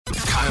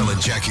Kyle and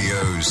Jackie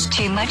O's.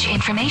 Too much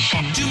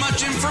information. Too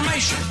much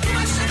information.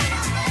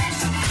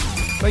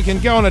 They can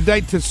go on a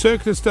date to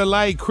Cirque du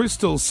Soleil.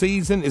 Crystal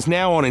season is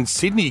now on in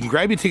Sydney. You can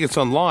grab your tickets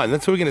online.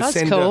 That's where we're going to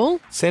That's cool.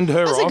 send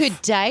her That's off. a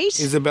good date.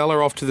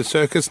 Isabella off to the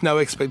circus. No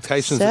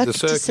expectations Cirque at the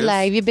circus. du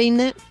Soleil. Have you been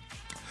there?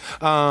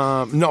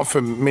 Not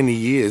for many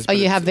years. Oh, but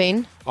you have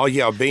been? Oh,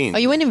 yeah, I've been. Oh,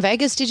 you went in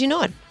Vegas, did you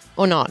not?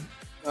 Or not?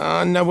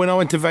 No, when I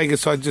went to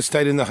Vegas, I just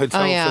stayed in the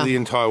hotel for the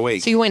entire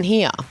week. So you went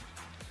here?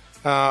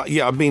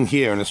 Yeah, I've been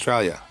here in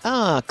Australia.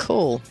 Oh,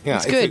 cool. Yeah,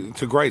 That's good.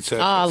 It's a great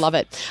circus. Oh, I love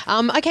it.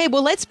 Okay,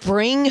 well, let's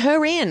bring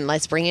her in.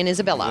 Let's bring in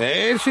Isabella.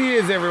 There she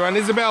is, everyone.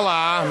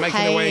 Isabella,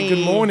 making her way.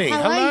 Good morning.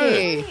 How are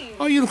you?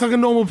 Oh, you look like a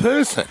normal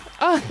person.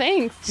 Oh,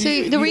 thanks.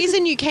 So the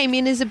reason you came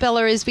in,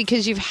 Isabella, is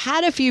because you've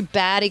had a few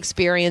bad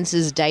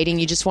experiences dating.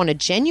 You just want a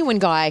genuine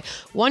guy.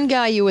 One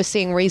guy you were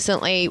seeing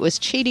recently was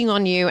cheating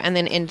on you and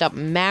then ended up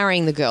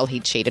marrying the girl he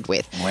cheated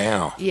with.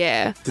 Wow.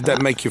 Yeah. Did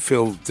that make you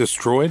feel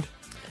destroyed?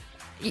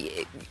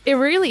 It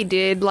really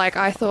did. Like,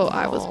 I thought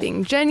I was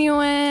being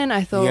genuine.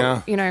 I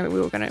thought, we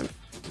were going to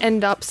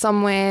end up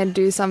somewhere,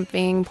 do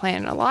something,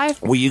 plan a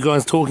life. Were you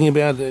guys talking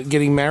about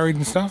getting married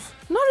and stuff?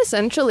 Not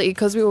essentially,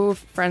 because we were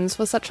friends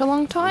for such a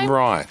long time.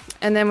 Right.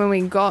 And then when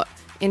we got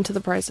into the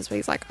process where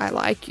he's like, I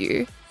like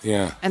you.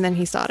 Yeah. And then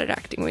he started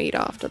acting weird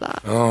after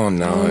that. Oh,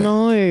 no. Oh,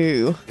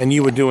 no. And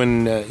you were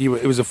doing, it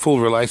was a full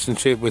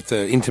relationship with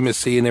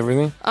intimacy and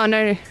everything? Oh,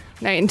 no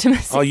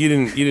intimacy. Oh, you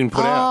didn't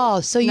put out?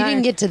 Oh, so you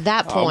didn't get to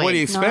that point. Oh, what do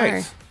you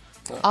expect?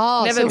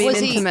 Oh, Never so been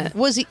was intimate.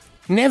 Was he?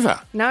 Never.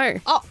 No.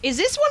 Oh, is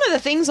this one of the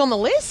things on the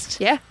list?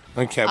 Yeah.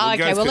 Okay,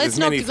 let's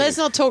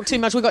not talk too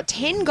much. We've got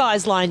 10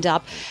 guys lined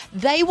up.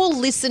 They will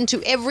listen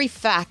to every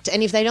fact,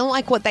 and if they don't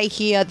like what they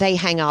hear, they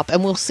hang up,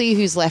 and we'll see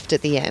who's left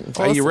at the end.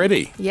 Are you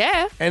ready?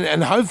 Yeah.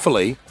 And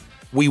hopefully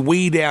we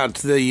weed out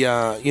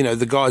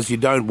the guys you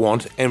don't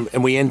want,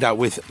 and we end up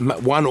with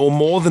one or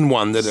more than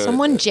one that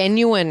Someone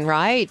genuine,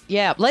 right?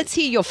 Yeah. Let's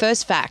hear your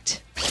first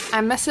fact.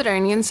 I'm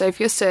Macedonian, so if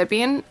you're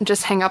Serbian,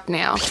 just hang up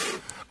now.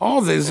 Oh,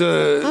 there's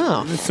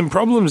some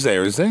problems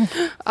there, is there?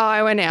 Oh,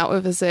 I went out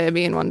with a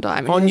Serbian one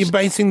time. And you're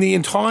basing the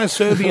entire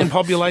Serbian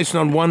population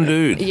on one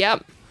dude?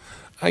 Yep.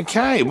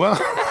 Okay, well,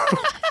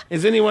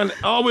 is anyone...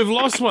 Oh, we've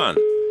lost one.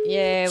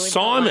 Yeah.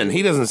 Simon,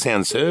 he doesn't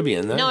sound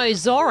Serbian, though. No,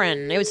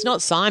 Zoran. It's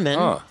not Simon.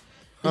 Oh,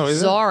 is it?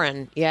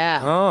 Zoran,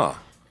 yeah. Oh.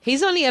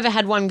 He's only ever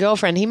had one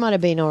girlfriend. He might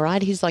have been all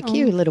right. He's like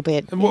you a little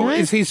bit. Well,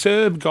 is he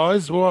Serb,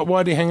 guys?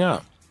 Why did he hang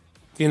up?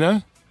 Do you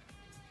know?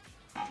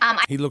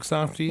 He looks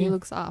after you? He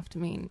looks after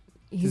me.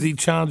 Does he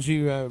charge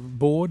you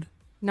board?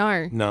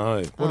 No.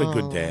 No. What a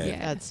good dad.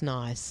 Yeah, that's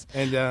nice.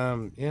 And, I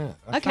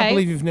Okay. can't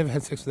believe you've never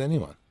had sex with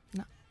anyone.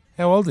 No.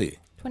 How old are you?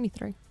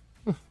 23.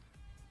 Okay,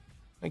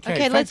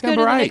 Okay, let's go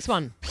to the next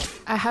one.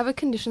 I have a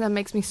condition that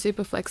makes me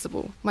super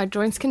flexible. My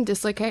joints can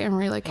dislocate and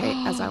relocate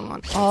as I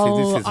want.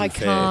 Oh, isn't I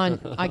fair.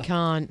 can't. I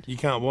can't. You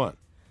can't what?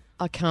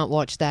 I can't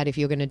watch that if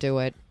you're going to do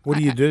it. What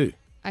do you do?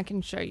 I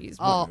can show you.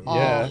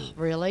 Yeah.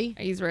 Really?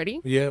 Are you ready?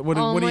 Yeah, what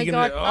Oh are my you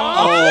going to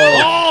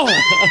God. do?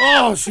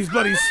 Oh, she's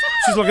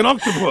like an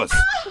octopus.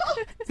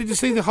 Did you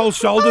see the whole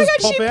shoulders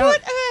pop she out?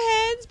 put her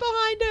hands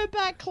behind her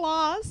back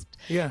clasped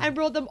and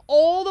brought them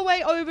all the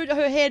way over to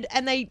her head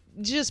and they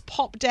just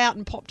popped out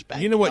and popped back.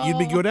 You know what you'd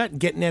be good at?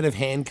 Getting out of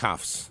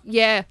handcuffs.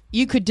 Yeah.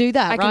 You could do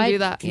that, I right? can do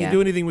that. Can Yeah. you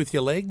do anything with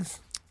your legs?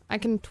 I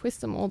can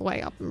twist them all the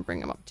way up and bring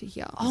them up to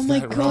here. Oh my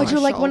that God, right?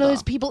 you're like one of Shoulder.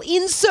 those people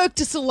in Cirque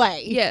du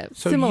Soleil. Yeah.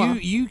 So similar.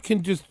 you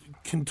can just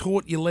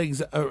contort your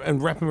legs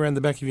and wrap them around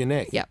the back of your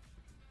neck. Yep.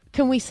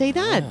 Can we see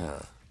that?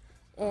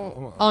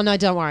 Oh, no,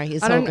 don't worry.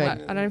 It's I all don't.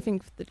 good. I don't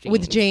think the jeans.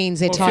 With jeans,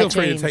 they're Well, tight feel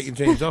free jeans. to take your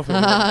jeans off.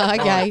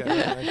 Okay.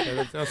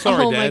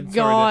 Sorry, Oh, Dad. my Sorry,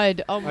 God.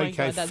 Dad. Oh, my Okay,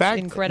 God. That's fact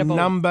incredible.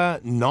 number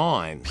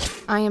 9.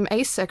 I am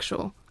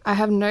asexual. I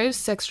have no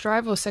sex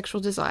drive or sexual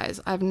desires.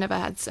 I've never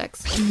had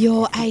sex.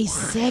 You're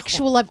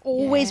asexual. I've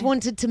always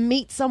wanted to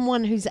meet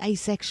someone who's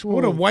asexual.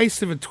 What a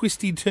waste of a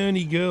twisty,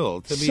 turny girl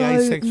to be so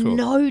asexual.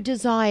 no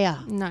desire.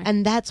 No.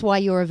 And that's why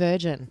you're a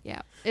virgin.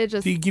 Yeah. It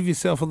just. Do you give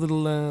yourself a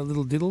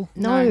little diddle?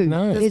 No.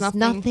 No. There's There's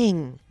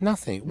nothing.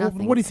 Nothing.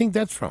 Nothing. What do you think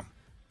that's from?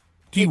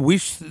 Do you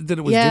wish that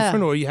it was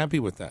different, or are you happy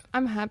with that?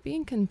 I'm happy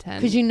and content.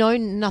 Because you know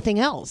nothing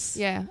else.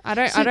 Yeah. I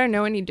don't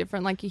know any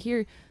different. Like you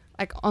hear,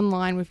 like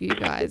online with you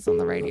guys on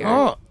the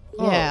radio.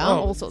 Yeah.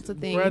 all sorts of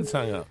things. Brad's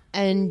hung up.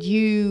 And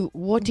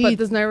what do But you...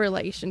 there's no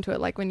relation to it.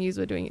 Like when you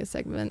were doing your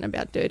segment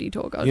about dirty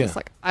talk, I was Yeah. just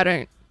like, I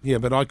don't. Yeah,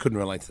 but I couldn't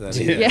relate to that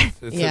either. Yeah.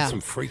 It's Yeah. some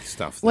freak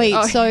stuff. There. Wait,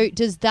 Oh. so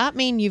does that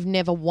mean you've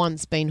never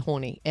once been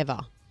horny, ever?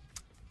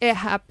 It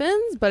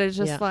happens, but it's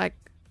just Yeah. like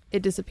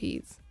it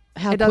disappears.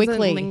 How it doesn't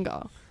quickly?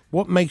 linger.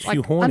 What makes you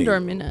like horny? under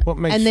a minute. What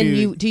makes And then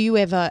you...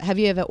 have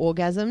you ever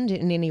orgasmed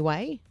in any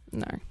way?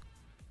 No.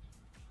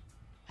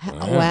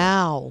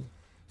 Wow.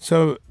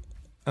 So,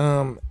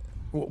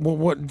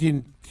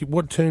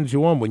 what turns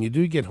you on when you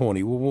do get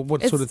horny?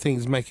 What sort of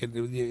things make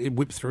it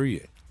whip through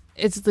you?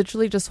 It's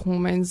literally just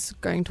hormones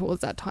going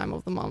towards that time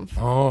of the month.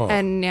 Oh.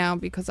 And now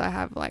because I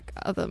have like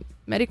other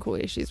medical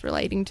issues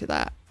relating to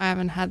that, I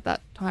haven't had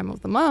that time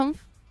of the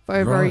month for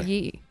over Right. a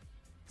year.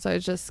 So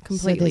it's just So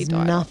completely there's died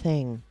off.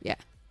 nothing. Yeah.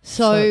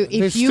 So if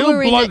there's you still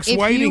were blokes in a,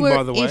 if waiting, you were,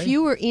 by the way. if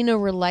you were in a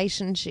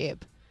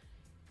relationship,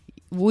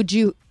 would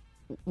you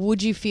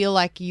feel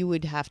like you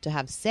would have to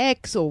have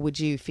sex, or would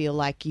you feel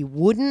like you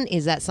wouldn't?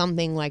 Is that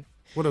something like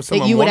What if that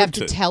someone you would wanted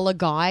have to tell a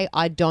guy,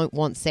 I don't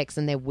want sex,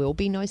 and there will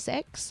be no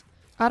sex?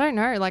 I don't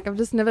know. Like, I've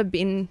just never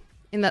been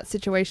in that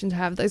situation to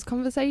have those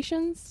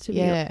conversations. To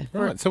Yeah.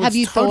 Right, so Have it's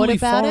you thought totally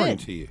about foreign it?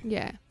 to you.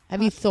 Yeah.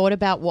 Have you thought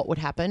about what would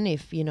happen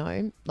if,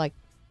 like,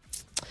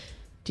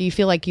 do you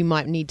feel like you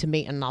might need to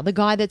meet another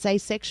guy that's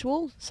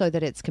asexual so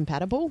that it's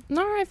compatible?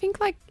 No, I think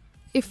like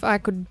if I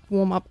could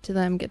warm up to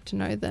them, get to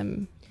know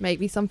them,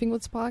 maybe something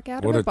would spark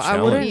out What of a it. But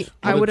challenge.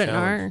 I What a wouldn't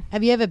challenge. know.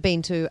 Have you ever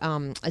been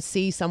to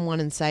see someone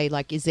and say,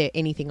 like, is there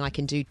anything I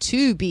can do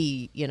to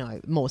be,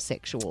 more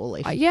sexual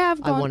if Yeah,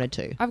 I wanted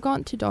to? I've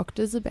gone to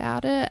doctors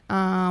about it,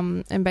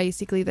 and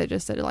basically they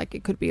just said like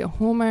it could be a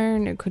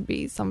hormone, it could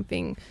be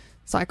something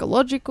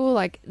psychological.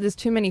 Like there's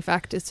too many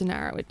factors to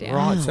narrow it down.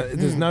 Right, so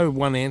there's no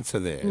one answer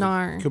there.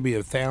 No. It could be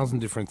 1,000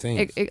 different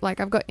things. Like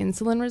I've got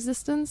insulin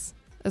resistance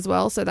as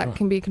well, so that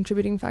can be a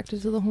contributing factor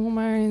to the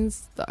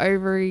hormones, the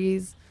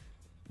ovaries,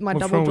 my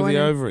What's double wrong with jointed.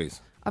 the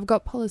ovaries? I've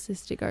got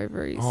polycystic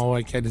ovaries. Oh,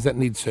 okay. Does that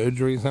need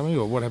surgery or something,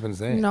 or what happens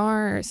there?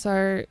 No,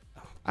 so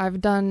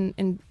I've done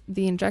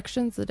the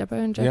injections, the depot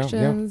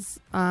injections,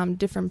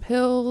 different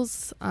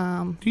pills.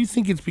 Do you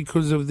think it's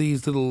because of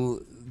these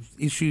little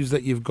issues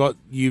that you've got,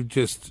 you've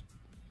just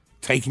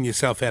taken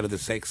yourself out of the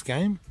sex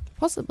game?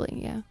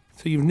 Possibly, yeah.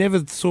 So you've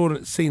never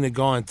seen a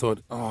guy and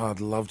thought, oh, I'd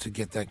love to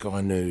get that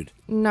guy nude.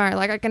 No,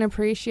 like I can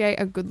appreciate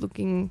a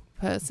good-looking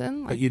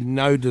person. But Like, you'd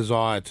no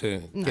desire to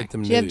get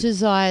them Do you have nude.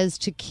 desires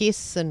to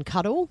kiss and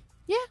cuddle?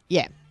 yeah,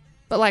 Yeah.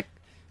 but like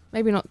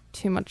maybe not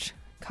too much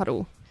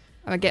cuddle.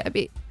 I get a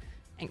bit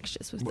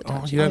anxious with the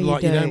Oh, touch. you don't you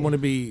like. You do. don't want to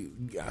be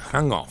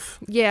hung off.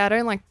 Yeah, I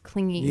don't like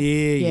clingy.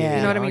 Yeah, Yeah.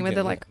 You know what I mean? get Where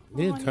they're that. like,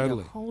 yeah, I need to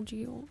totally. hold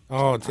you.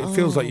 Oh, it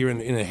feels like you're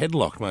in a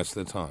headlock most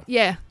of the time.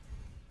 Yeah.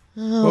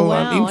 Oh,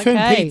 wow, intern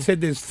okay. Pete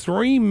said there's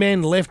 3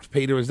 men left.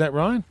 Peter, is that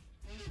right?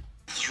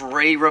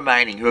 3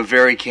 remaining who are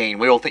very keen.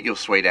 We all think you're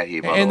sweet out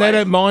here, by And the they way.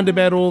 don't mind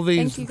about all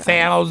these Thank you, guys.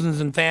 thousands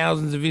and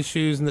thousands of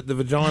issues, and that the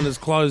vagina's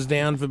closed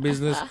down for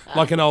business,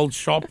 like an old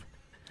shop.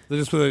 They're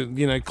just with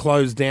a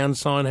closed down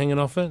sign hanging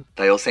off it.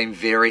 They all seem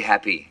very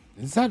happy.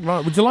 Is that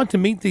right? Would you like to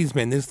meet these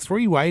men? There's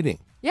 3 waiting,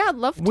 Yeah, I'd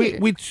love to.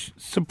 which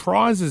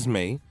surprises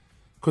me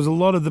because a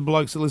lot of the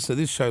blokes that listen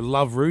to this show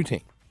love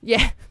rooting.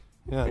 Yeah.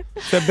 Yeah.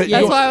 So, but That's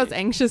you're- why I was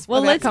anxious Well,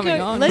 about let's coming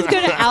go. on. Let's go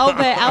to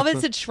Albert.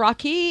 Albert's a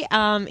truckie.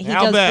 He does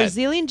Albert.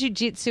 Brazilian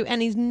jiu-jitsu,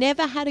 and he's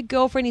never had a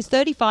girlfriend. He's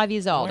 35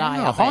 years old. Wow.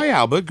 Albert. Hi,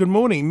 Albert. Good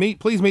morning.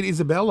 Please meet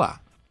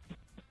Isabella.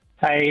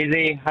 Hey,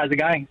 Izzy. How's it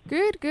going?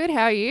 Good.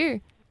 How are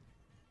you?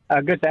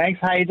 Good, thanks.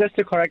 Hey, just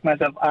to correct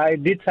myself, I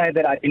did say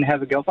that I didn't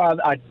have a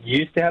girlfriend. I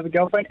used to have a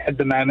girlfriend. At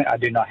the moment, I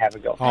do not have a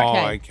girlfriend.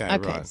 Oh, okay,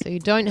 right. So you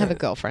don't have a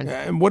girlfriend.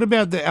 And what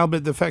about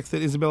the fact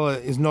that Isabella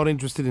is not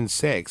interested in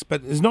sex,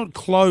 but is not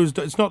closed?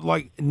 It's not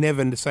like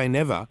never to say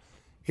never.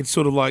 It's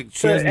sort of like she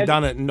So hasn't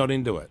done it and not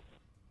into it.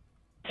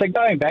 So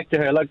going back to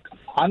her, look,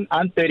 I'm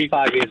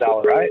 35 years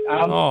old, right?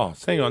 Oh,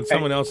 hang on.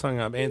 Someone else hung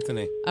up.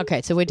 Anthony.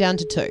 Okay, so we're down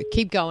to 2.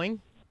 Keep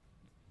going.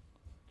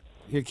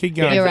 Yeah, keep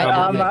going. You're right.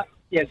 Albert.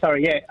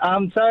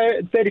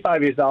 So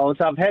 35 years old,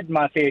 so I've had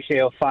my fair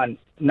share of fun.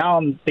 Now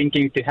I'm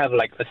thinking to have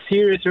like a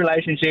serious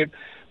relationship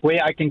where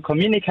I can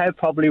communicate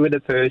properly with the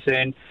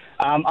person.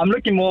 I'm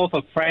looking more of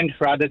a friend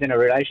rather than a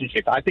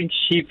relationship. I think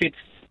she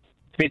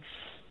fits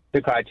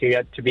the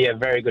criteria to be a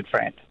very good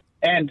friend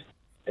and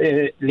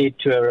lead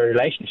to a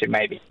relationship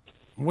maybe.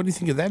 What do you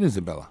think of that,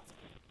 Isabella?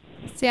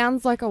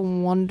 Sounds like a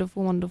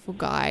wonderful, wonderful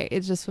guy.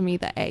 It's just for me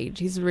the age.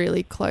 He's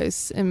really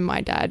close in my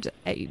dad's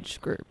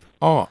age group.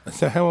 Oh,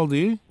 so how old are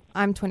you?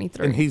 I'm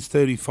 23. And he's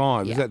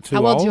 35. Is Yeah. that too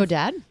How old? old's your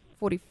dad?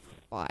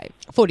 45.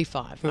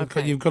 45. Okay.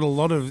 Okay. You've got a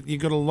lot of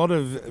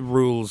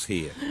rules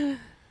here.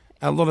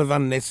 A lot of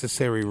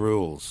unnecessary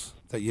rules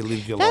that you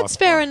live your life. That's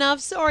fair by. enough.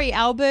 Sorry,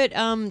 Albert.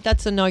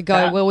 That's a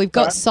no-go. Well, we've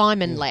got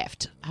Simon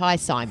left. Hi,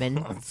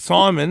 Simon.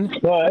 Simon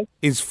Right.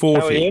 is How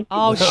are 40. you?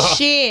 Oh,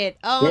 shit.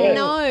 Oh, Yeah.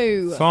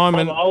 no.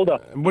 Simon, I'm older.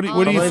 what do you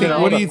I'm think? even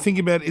What do older. you think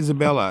about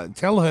Isabella?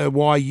 Tell her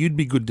why you'd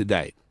be good to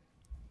date.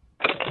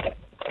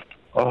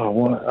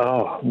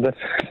 Oh,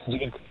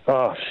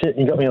 shit,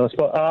 you got me on the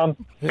spot.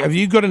 Have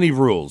you got any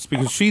rules?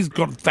 Because she's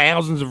got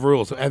thousands of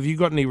rules. Have you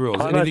got any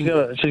rules? I know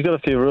she's got a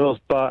few rules,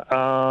 but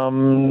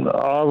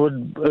it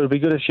would be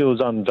good if she was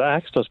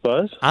unvaxxed, I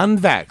suppose.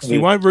 Unvaxxed.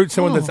 You won't root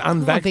someone that's God,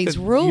 unvaxxed. these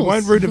You rules.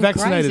 won't root a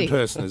vaccinated Crazy.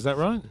 person. Is that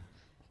right?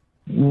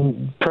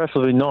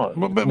 Preferably not.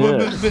 But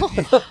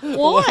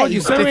Why?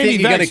 you're so Do you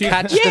think you're going to anti-vax,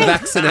 catch the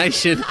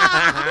vaccination?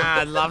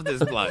 I love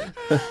this bloke.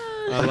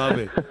 I love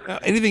it.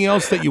 Anything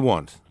else that you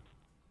want?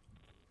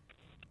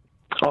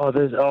 You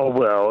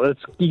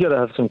got to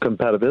have some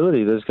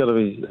compatibility. There's got to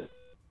be.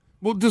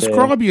 Well,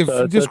 describe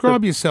so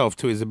yourself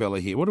to Isabella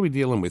here. What are we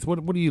dealing with?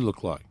 What do you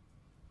look like?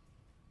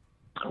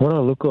 What do I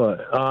look like?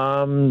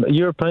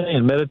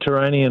 European,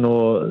 Mediterranean,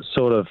 or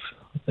sort of,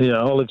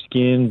 olive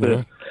skin.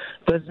 But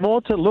there's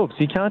more to looks.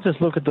 You can't just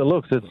look at the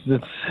looks.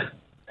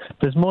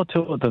 There's more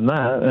to it than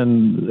that.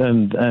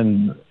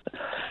 And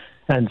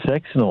and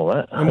sex and all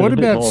that. And what There's a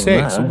bit about more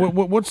than sex?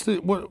 that. What's the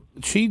what?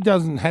 She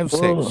doesn't have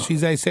sex. Well-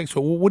 She's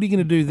asexual. Well, what are you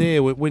going to do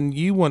there when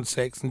you want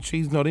sex and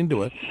she's not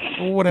into it?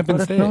 Well, what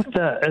happens But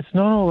there? it's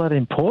not all that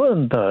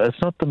important, though. It's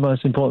not the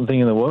most important thing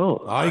in the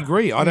world. I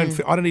agree. I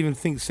don't even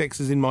think sex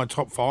is in my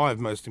top 5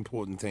 most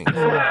important things,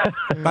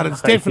 but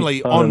it's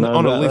definitely I don't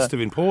on know a about list that.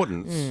 of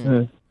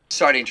importance.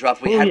 Sorry to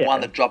interrupt. We Well, had yeah.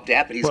 one that dropped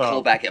out, but he's Well-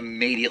 called back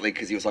immediately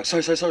because he was like,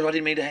 sorry, I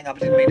didn't mean to hang up. I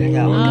didn't mean to hang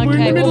up. We're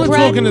in the middle of Brad-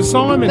 talking to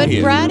Simon But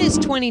here. Brad is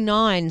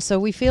 29, so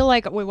we feel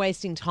like we're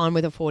wasting time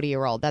with a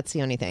 40-year-old. That's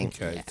the only thing.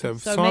 Okay, so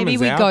So Simon's maybe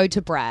we out. go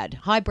to Brad.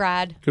 Hi,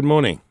 Brad. Good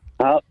morning.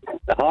 Hi,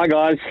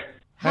 guys.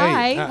 Hi.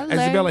 Hey, Hello.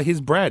 Isabella, here's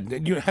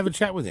Brad. You have a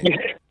chat with him.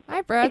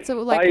 Hi, Brad. So,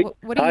 Hi. like,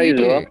 what do Hi, you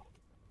do? Isabella.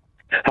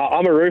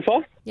 I'm a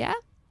roofer. Yeah.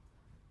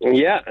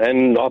 Yeah,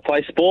 and I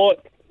play sport.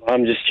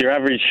 I'm just your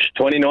average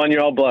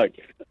 29-year-old bloke.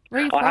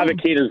 Where are you I have a from?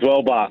 kid as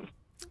well, but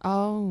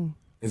Oh,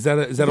 Is that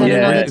on that your,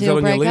 another is that deal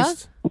on your breaker?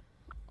 list?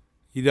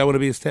 You don't want to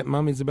be a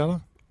stepmom,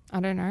 Isabella? I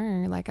don't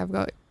know. Like, I've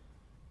got,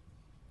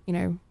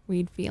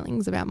 weird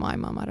feelings about my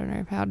mum. I don't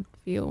know how I'd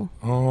feel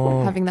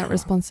Oh, having that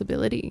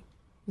responsibility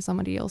with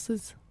somebody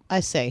else's. I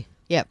see.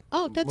 Yep.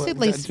 Oh, that's well, at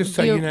least. just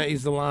so you're- you know,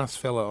 he's the last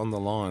fella on the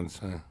line.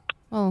 So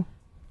Well,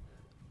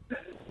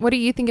 what do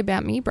you think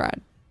about me,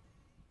 Brad?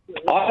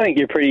 I think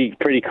you're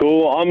pretty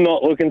cool. I'm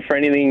not looking for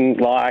anything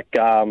like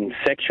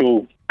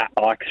sexual,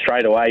 like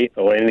straight away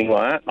or anything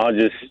like that. I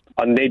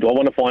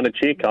want to find a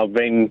chick. I've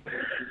been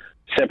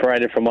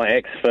separated from my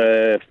ex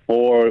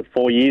for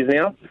four years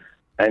now,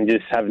 and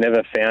just have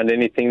never found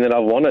anything that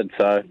I've wanted.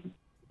 So.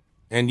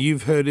 and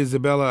you've heard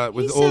Isabella he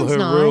with all sounds her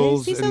nice.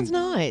 rules He sounds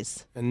and,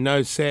 nice. and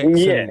no sex,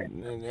 Yeah.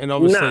 and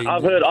obviously, No,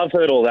 I've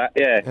heard all that.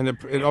 Yeah.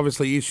 and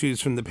obviously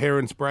issues from the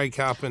parents'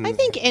 breakup. And I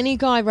think any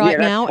guy right Yeah,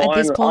 that's now at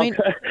this fine. point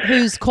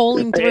who's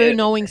calling through Yeah.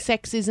 knowing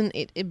sex isn't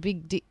a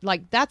big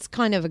like that's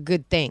kind of a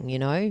good thing, you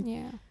know?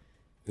 Yeah.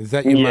 is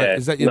that your Yeah.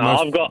 is that your no,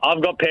 most?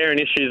 I've got parent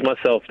issues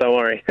myself. Don't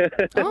worry.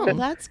 Oh, well,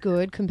 that's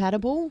good.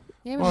 Compatible.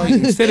 Yeah, Well,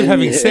 instead of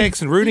having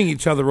sex and rooting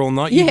each other all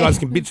night, you Yeah. guys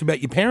can bitch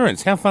about your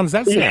parents. How fun does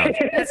that sound?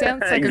 that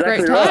sounds like a Exactly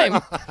great right.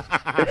 time.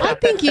 I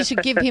think you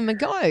should give him a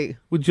go.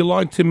 Would you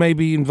like to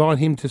maybe invite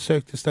him to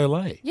Cirque du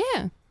Soleil?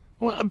 Yeah.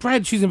 Well,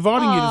 Brad, she's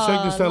inviting you to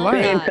Cirque du Oh, Soleil.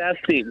 love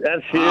Fantastic.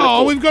 That's beautiful.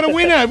 Oh, we've got a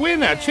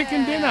winner,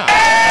 chicken dinner.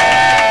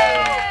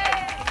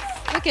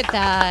 Look at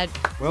that.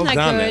 Well Isn't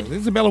that done, good?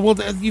 Isabella. Well,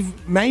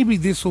 maybe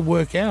this will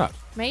work out.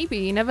 Maybe.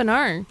 You never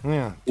know.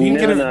 Yeah. You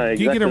never know,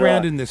 Do you get exactly around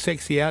right. in the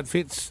sexy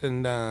outfits,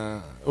 and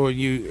or are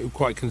you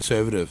quite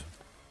conservative?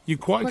 You're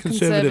quite Quite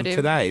conservative conservative.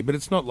 today, but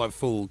it's not like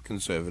full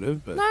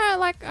conservative. But No,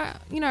 like,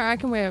 I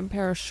can wear a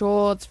pair of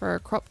shorts for a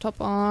crop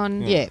top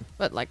on. Yeah.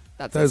 But, like,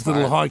 that's those as far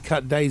little as- high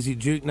cut Daisy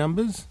Duke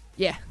numbers,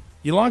 Yeah.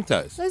 you like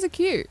those? Those are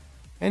cute.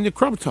 And the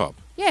crop top,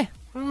 Yeah.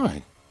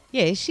 right?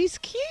 Yeah, she's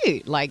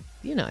cute. Like,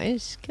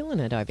 she's killing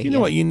it over Do here. you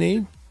know what you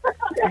need?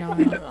 No.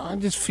 I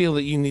just feel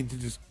that you need to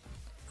just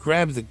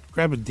grab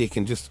a dick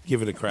and just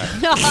give it a crack.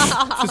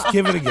 Just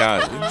give it a go.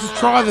 Just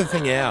try the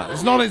thing out.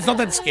 It's not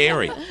that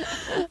scary.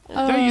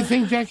 Don't you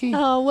think, Jackie?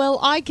 Oh, well,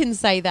 I can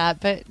say that,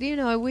 but,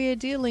 we're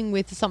dealing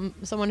with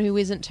someone who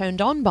isn't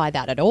turned on by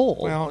that at all.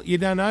 Well, you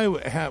don't know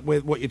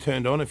what you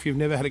turned on if you've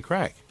never had a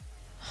crack.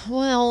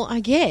 Well,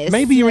 I guess.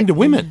 Maybe you're into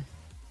women.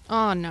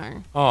 Oh,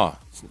 no. Oh,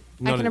 it's I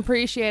not can a-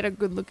 appreciate a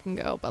good-looking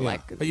girl, but, yeah.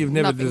 like, But you've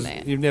never, nothing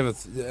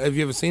there. have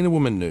you ever seen a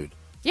woman nude?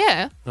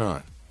 Yeah. All right.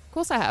 Of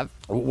course I have.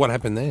 What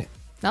happened there?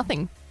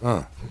 Nothing.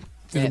 Oh.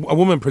 Did Yeah. a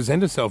woman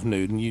present herself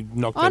nude and you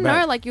knocked Oh, her no,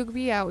 back? like, you'll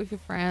be out with your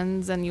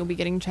friends and you'll be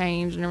getting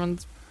changed and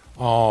everyone's...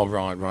 Oh,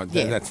 right.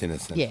 Yeah. That's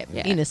innocent. Yeah,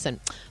 Yeah. innocent.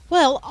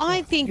 Well,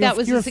 I think that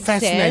was you're a a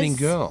success. fascinating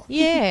girl.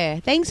 Yeah,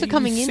 thanks for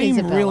coming you in, seem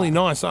Isabella. really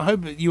nice. I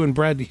hope that you and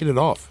Brad hit it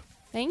off.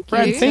 Thank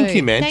Brad, you. thank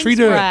you, man. Thanks, treat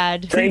her,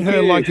 Brad. treat Thank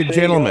her you. like a See you.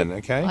 gentleman,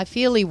 okay? I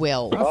feel he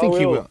will. I think I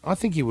you will. will. I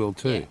think you will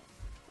too.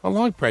 I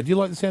like Brad. Do you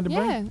like the sound of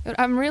Brad? Yeah,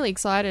 I'm really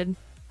excited.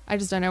 I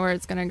just don't know where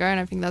it's going to go, and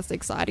I think that's the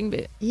exciting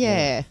bit.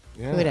 Yeah,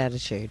 Yeah. good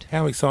attitude.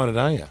 How excited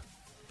are you?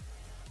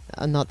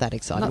 I'm not that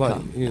excited. Like,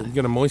 Tom. you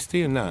got a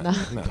moisty? No.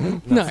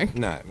 No. No.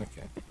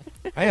 Okay.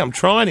 Hey, I'm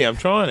trying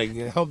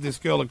to help this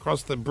girl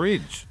across the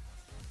bridge.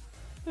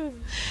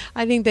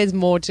 I think there's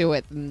more to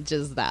it than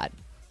just that.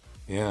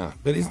 Yeah,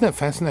 but isn't that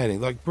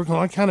fascinating? Like Brooklyn,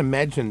 I can't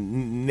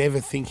imagine never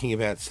thinking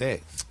about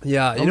sex.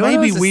 Yeah, Or you know what I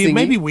was just thinking?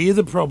 maybe we're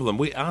the problem.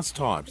 We us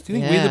types. Do you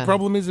think we're Yeah. the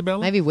problem,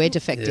 Isabella? Maybe we're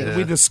defective. Yeah.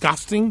 We're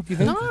disgusting. Do you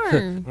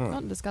think? No,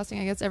 not disgusting.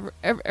 I guess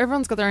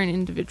everyone's got their own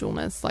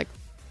individualness. Like,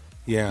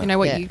 Yeah. you know,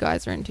 what Yeah. you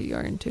guys are into,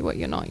 you're into. What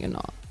you're not, you're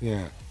not.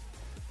 Yeah.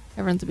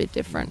 Everyone's a bit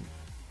different.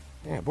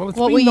 Yeah. Well, it's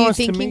What been were you nice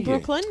to thinking, meet you.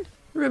 Brooklyn?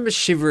 Remember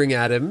shivering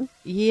at him?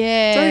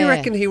 Yeah. Don't you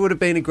reckon he would have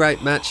been a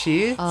great match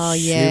here? Oh,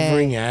 yeah.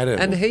 Shivering at him.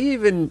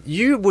 And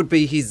you would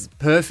be his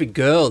perfect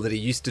girl that he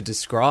used to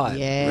describe.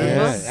 Yes.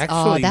 Remember? Yeah,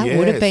 actually, that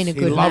would have been a He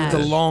good loved the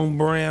match. long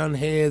brown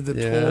hair, the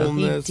Yeah.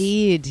 tallness.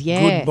 He did, yeah.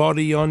 Good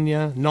body on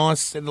you, nice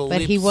set of But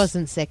lips. he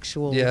wasn't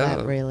sexual Yeah.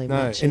 that really No,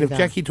 much and if either.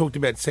 Jackie talked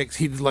about sex,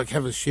 he'd like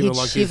have a shiver He'd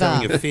like shiver. he's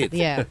having a fit.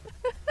 Yeah.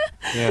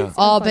 Yeah.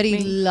 Oh, like but he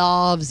me.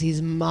 loves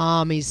his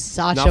mum. He's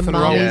such Nothing a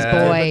wrong mummy's with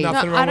that, boy. but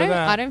nothing No, wrong with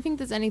that. I don't think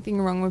there's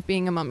anything wrong with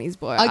being a mummy's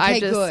boy. Okay, I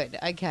just, good.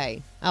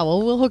 Okay. Oh,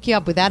 well, we'll hook you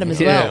up with Adam as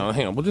Yeah, well.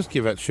 hang on. We'll just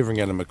give that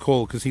Shivering Adam a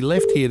call because he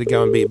left here to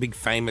go and be a big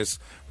famous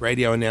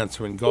radio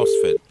announcer in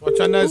Gosford, which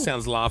I know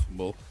sounds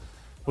laughable.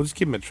 We'll just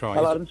give him a try.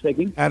 Hello, Adam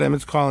speaking. Adam,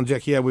 it's Kyle and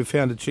Jackie. Yeah, we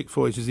found a chick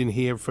for you. She's in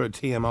here for a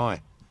TMI.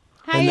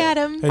 Hey,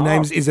 Adam. Her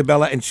name's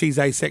Isabella, and she's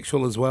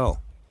asexual as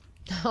well.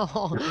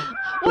 Oh,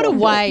 what a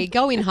way.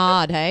 Go in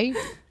hard, hey?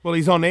 Well,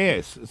 he's on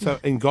air, so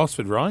in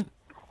Gosford, right?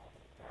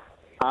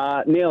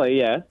 Nearly,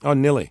 yeah. Oh,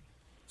 Nilly.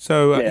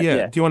 So,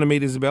 Yeah. do you want to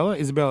meet Isabella?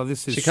 Isabella,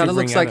 this is She kind of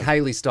Shivering looks like Adam.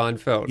 Haley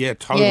Steinfeld. Yeah,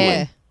 totally.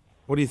 Yeah.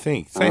 What do you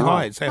think? Say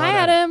hi. Say hi, Hi,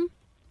 to Adam.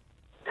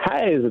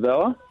 Hey,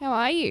 Isabella. How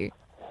are you?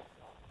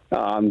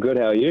 I'm good.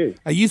 How are you?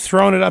 Are you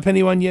throwing it up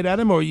anyone yet,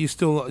 Adam, or are you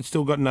still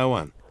got no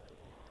one?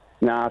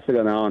 Nah, I still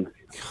got no one.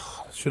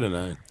 Should have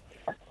known.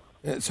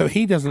 So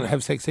he doesn't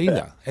have sex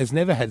either. Has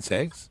never had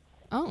sex.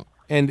 Oh.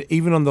 And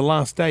even on the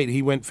last date,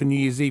 he went for New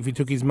Year's Eve. He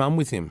took his mum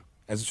with him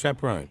as a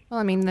chaperone. Well,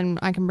 I mean, then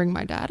I can bring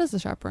my dad as a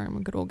chaperone.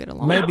 We could all get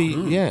along. Maybe,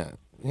 yeah.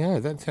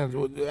 That sounds.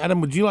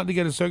 Adam, would you like to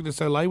go to Cirque du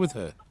Soleil with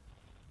her?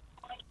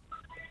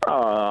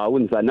 I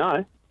wouldn't say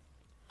no.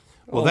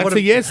 Well, that's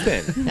a yes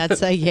then.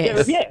 That's a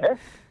yes. Yeah.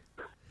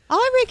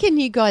 I reckon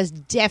you guys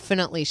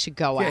definitely should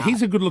go Yeah, out.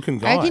 he's a good-looking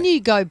guy. I reckon you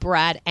go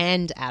Brad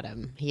and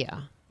Adam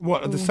here.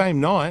 What, at the same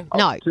night?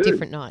 No, two.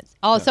 different nights.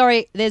 Oh,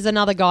 sorry. There's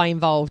another guy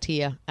involved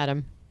here,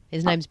 Adam.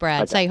 His name's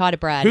Brad. Say hi to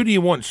Brad. Who do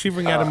you want,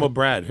 Shivering Adam or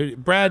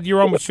Brad? Brad,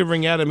 you're on with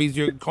Shivering Adam. He's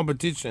your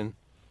competition.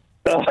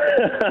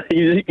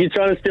 You're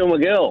trying to steal my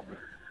girl.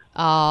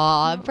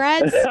 Oh,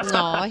 Brad's.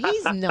 Oh,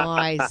 he's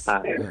nice.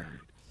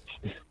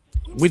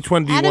 Which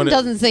one do you Adam want?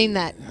 doesn't seem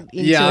that into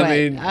Yeah, I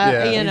it. mean,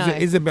 yeah. You know.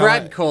 Isabella.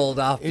 Brad called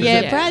up.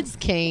 Yeah, Yeah. Brad's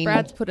keen.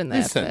 Brad's put in the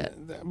effort.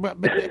 Listen, but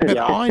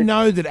I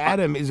know that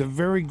Adam is a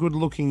very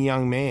good-looking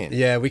young man.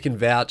 Yeah, we can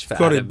vouch for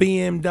Got a Adam.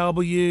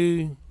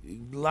 BMW,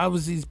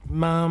 loves his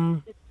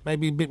mum,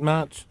 maybe a bit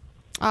much.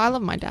 I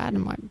love my dad,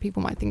 and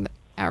people might think that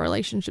our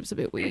relationship's a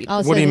bit weird.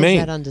 Oh, so What do you there's mean?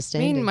 that Me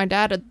understanding. and my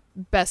dad are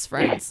best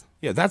friends.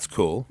 Yeah, that's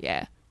cool.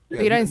 Yeah.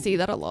 But you don't see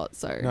that a lot,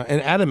 so. No,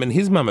 and Adam and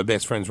his mum are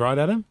best friends, right,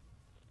 Adam?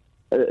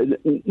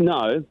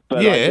 No,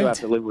 but Yeah. I do have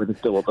to live with him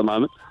still at the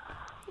moment.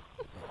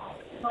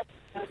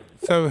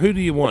 So who do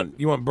you want?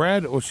 You want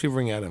Brad or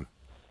Shivering Adam?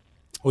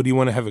 Or do you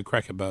want to have a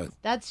crack at both?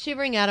 That's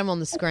Shivering Adam on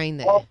the screen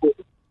there.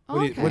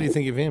 What do you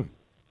think of him?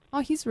 Oh,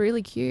 he's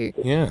really cute.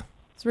 Yeah.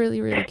 He's really,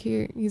 really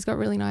cute. He's got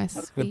really nice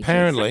features.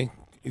 Apparently,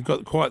 he's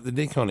got quite the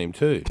dick on him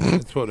too.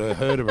 That's what I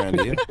heard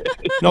around here.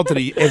 Not that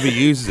he ever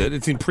uses it.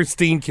 It's in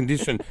pristine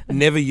condition,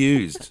 never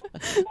used.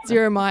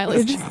 0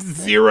 mileage.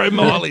 0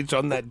 mileage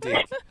on that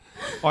dick.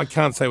 I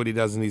can't say what he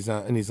does in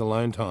his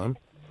alone time.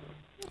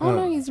 Oh,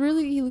 no,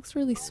 he looks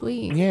really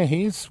sweet. Yeah,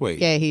 he is sweet.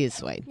 Yeah, he is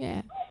sweet.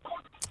 Yeah.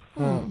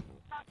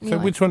 So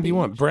which one do you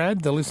want,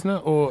 Brad, the listener,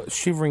 or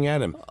Shivering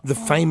Adam, the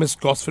famous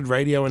Gosford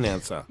radio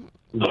announcer?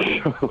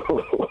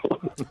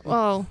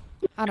 Well,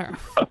 I don't know.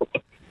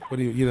 What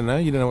do you don't know?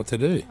 You don't know what to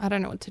do. I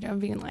don't know what to do. I'm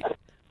being like,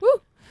 woo.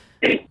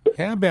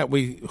 How about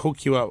we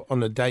hook you up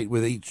on a date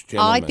with each I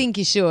gentleman? think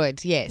you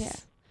should, yes. Yeah.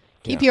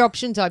 Keep your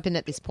options open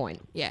at this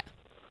point. Yeah.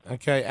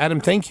 Okay,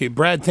 Adam, thank you.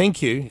 Brad,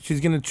 thank you. She's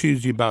going to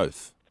choose you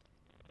both.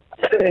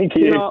 Thank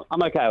You you. know,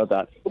 I'm okay with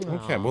that.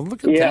 Okay, well,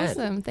 look at Yeah. that.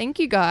 Awesome. Thank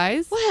you,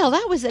 guys. Wow,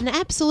 that was an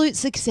absolute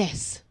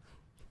success.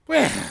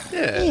 Well,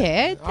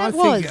 Yeah, that I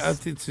was.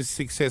 think it's a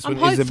success I'm when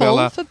hopeful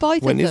Isabella for both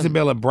of when them.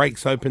 Isabella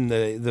breaks open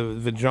the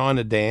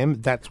vagina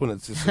dam. That's when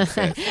it's a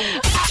success.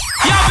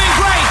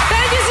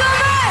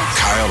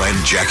 Kyle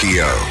and Jackie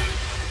O.